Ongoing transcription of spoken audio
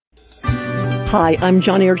Hi, I'm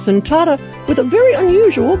Joni Eareckson Tada with a very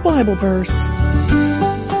unusual Bible verse.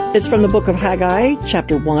 It's from the book of Haggai,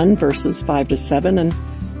 chapter 1, verses 5 to 7, and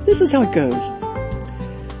this is how it goes.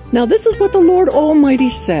 Now this is what the Lord Almighty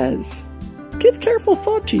says. Give careful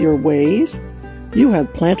thought to your ways. You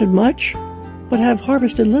have planted much, but have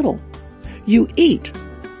harvested little. You eat,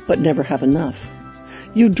 but never have enough.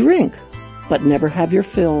 You drink, but never have your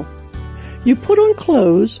fill. You put on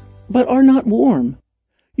clothes, but are not warm.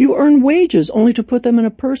 You earn wages only to put them in a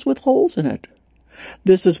purse with holes in it.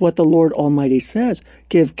 This is what the Lord Almighty says.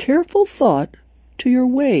 Give careful thought to your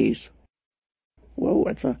ways. Whoa,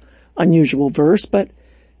 that's an unusual verse, but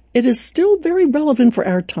it is still very relevant for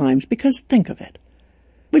our times because think of it.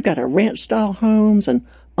 We've got our ranch-style homes and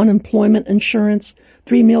unemployment insurance,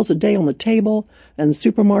 3 meals a day on the table, and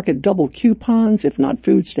supermarket double coupons, if not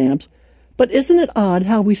food stamps. But isn't it odd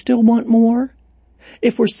how we still want more?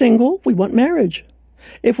 If we're single, we want marriage.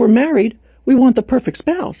 If we're married, we want the perfect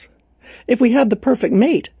spouse. If we have the perfect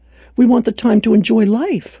mate, we want the time to enjoy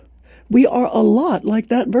life. We are a lot like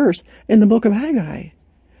that verse in the book of Haggai.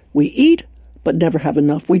 We eat, but never have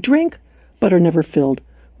enough. We drink, but are never filled.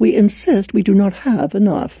 We insist we do not have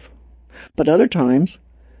enough. But other times,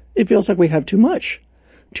 it feels like we have too much.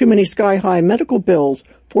 Too many sky-high medical bills,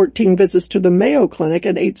 14 visits to the Mayo Clinic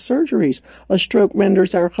and 8 surgeries. A stroke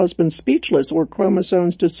renders our husband speechless, or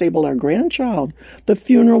chromosomes disable our grandchild. The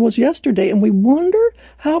funeral was yesterday, and we wonder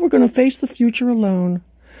how we're going to face the future alone.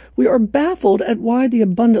 We are baffled at why the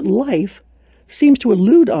abundant life seems to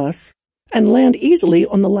elude us and land easily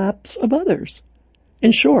on the laps of others.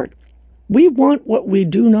 In short, we want what we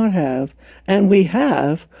do not have, and we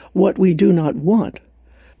have what we do not want.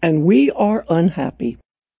 And we are unhappy.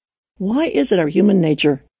 Why is it our human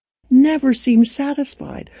nature never seems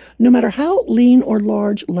satisfied, no matter how lean or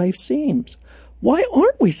large life seems? Why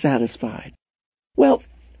aren't we satisfied? Well,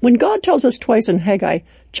 when God tells us twice in Haggai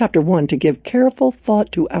chapter 1 to give careful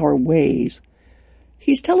thought to our ways,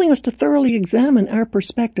 He's telling us to thoroughly examine our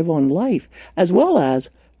perspective on life as well as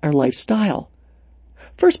our lifestyle.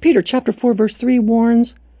 1 Peter chapter 4 verse 3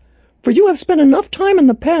 warns, "For you have spent enough time in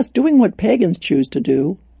the past doing what pagans choose to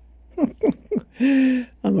do."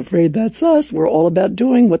 I'm afraid that's us. We're all about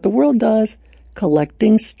doing what the world does,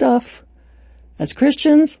 collecting stuff. As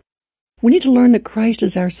Christians, we need to learn that Christ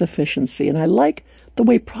is our sufficiency, and I like the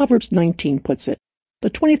way Proverbs 19 puts it. The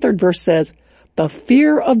 23rd verse says, "The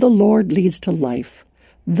fear of the Lord leads to life.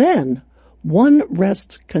 Then one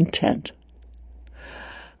rests content."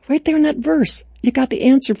 Right there in that verse, you got the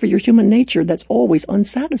answer for your human nature that's always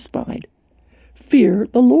unsatisfied. Fear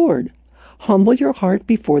the Lord. Humble your heart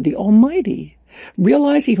before the Almighty.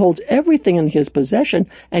 Realize He holds everything in His possession,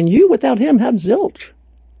 and you without Him have zilch.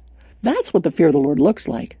 That's what the fear of the Lord looks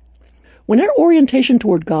like. When our orientation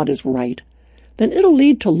toward God is right, then it'll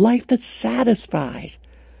lead to life that satisfies.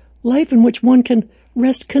 Life in which one can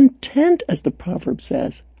rest content, as the proverb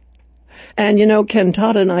says. And Ken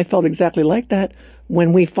Tada and I felt exactly like that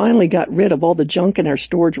when we finally got rid of all the junk in our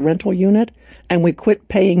storage rental unit and we quit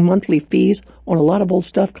paying monthly fees on a lot of old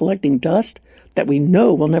stuff collecting dust that we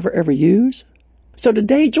know we'll never ever use. So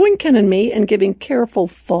today, join Ken and me in giving careful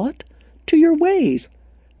thought to your ways.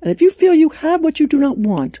 And if you feel you have what you do not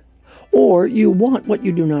want, or you want what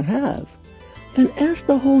you do not have, then ask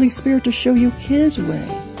the Holy Spirit to show you His way,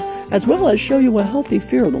 as well as show you a healthy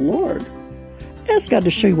fear of the Lord. Ask God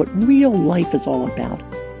to show you what real life is all about,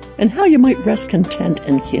 and how you might rest content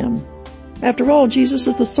in Him. After all, Jesus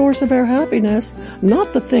is the source of our happiness,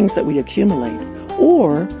 not the things that we accumulate,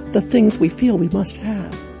 or the things we feel we must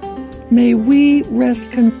have. May we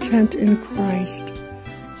rest content in Christ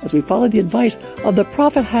as we follow the advice of the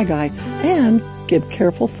prophet Haggai and give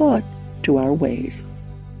careful thought to our ways.